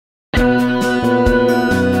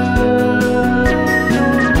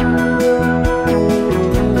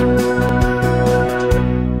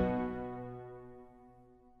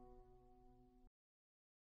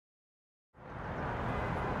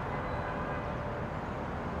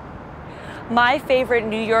My favorite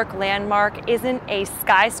New York landmark isn't a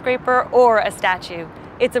skyscraper or a statue.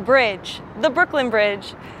 It's a bridge, the Brooklyn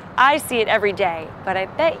Bridge. I see it every day, but I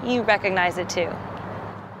bet you recognize it too.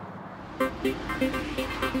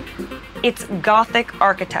 Its Gothic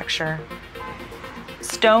architecture,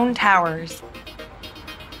 stone towers,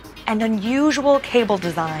 and unusual cable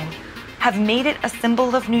design have made it a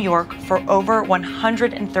symbol of New York for over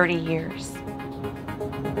 130 years.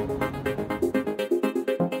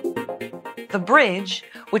 The bridge,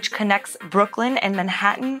 which connects Brooklyn and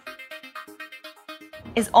Manhattan,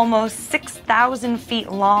 is almost 6,000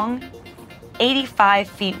 feet long, 85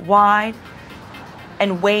 feet wide,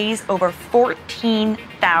 and weighs over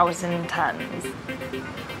 14,000 tons.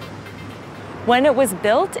 When it was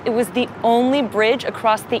built, it was the only bridge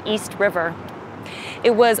across the East River.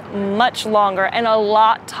 It was much longer and a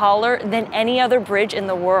lot taller than any other bridge in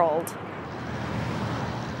the world.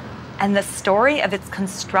 And the story of its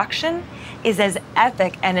construction is as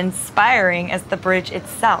epic and inspiring as the bridge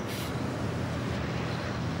itself.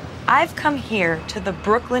 I've come here to the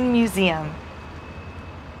Brooklyn Museum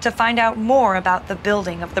to find out more about the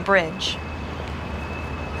building of the bridge.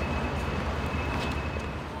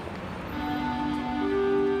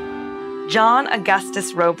 John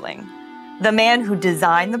Augustus Roebling, the man who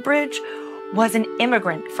designed the bridge, was an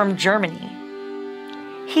immigrant from Germany.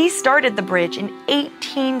 He started the bridge in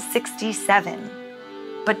 1867,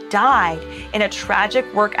 but died in a tragic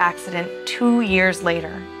work accident 2 years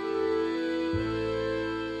later.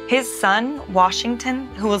 His son, Washington,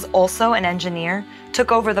 who was also an engineer,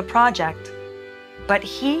 took over the project, but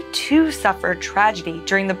he too suffered tragedy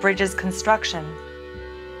during the bridge's construction.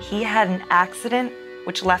 He had an accident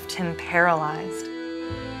which left him paralyzed.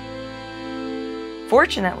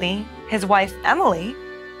 Fortunately, his wife, Emily,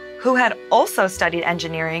 who had also studied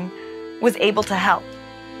engineering, was able to help.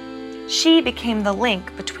 She became the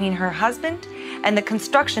link between her husband and the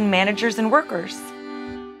construction managers and workers.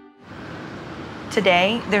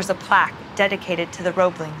 Today, there's a plaque dedicated to the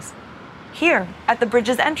Roeblings, here at the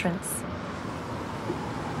bridge's entrance.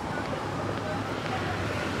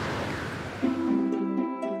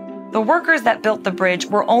 The workers that built the bridge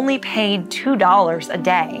were only paid $2 a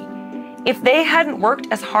day. If they hadn't worked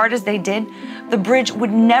as hard as they did, the bridge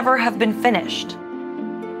would never have been finished.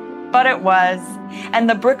 But it was, and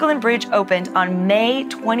the Brooklyn Bridge opened on May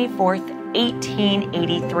 24th,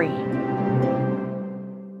 1883.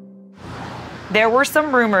 There were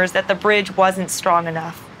some rumors that the bridge wasn't strong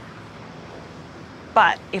enough.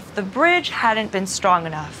 But if the bridge hadn't been strong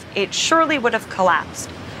enough, it surely would have collapsed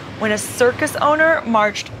when a circus owner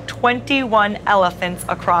marched 21 elephants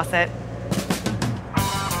across it.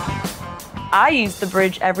 I use the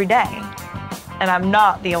bridge every day, and I'm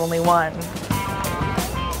not the only one.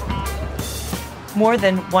 More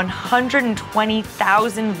than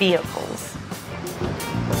 120,000 vehicles,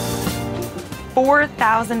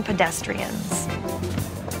 4,000 pedestrians,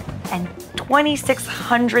 and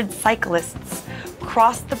 2,600 cyclists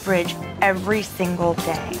cross the bridge every single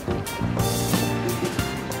day.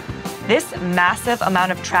 This massive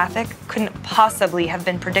amount of traffic couldn't possibly have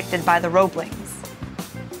been predicted by the Roeblings.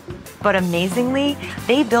 But amazingly,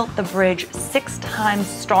 they built the bridge 6 times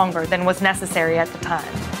stronger than was necessary at the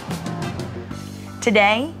time.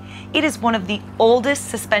 Today, it is one of the oldest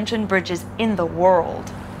suspension bridges in the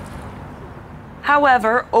world.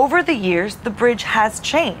 However, over the years, the bridge has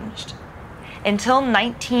changed. Until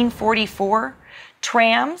 1944,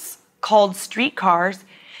 trams, called streetcars,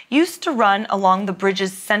 used to run along the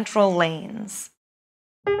bridge's central lanes.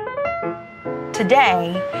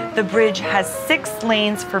 Today, the bridge has 6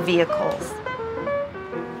 lanes for vehicles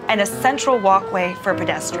and a central walkway for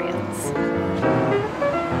pedestrians.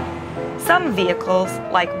 Some vehicles,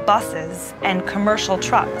 like buses and commercial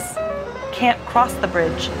trucks, can't cross the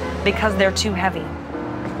bridge because they're too heavy.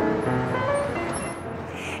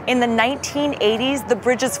 In the 1980s, the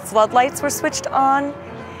bridge's floodlights were switched on,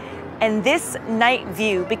 and this night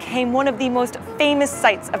view became one of the most famous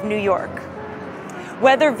sights of New York.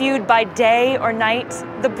 Whether viewed by day or night,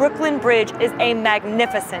 the Brooklyn Bridge is a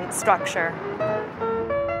magnificent structure.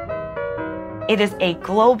 It is a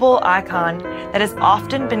global icon that has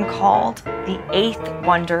often been called the 8th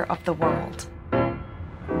wonder of the world.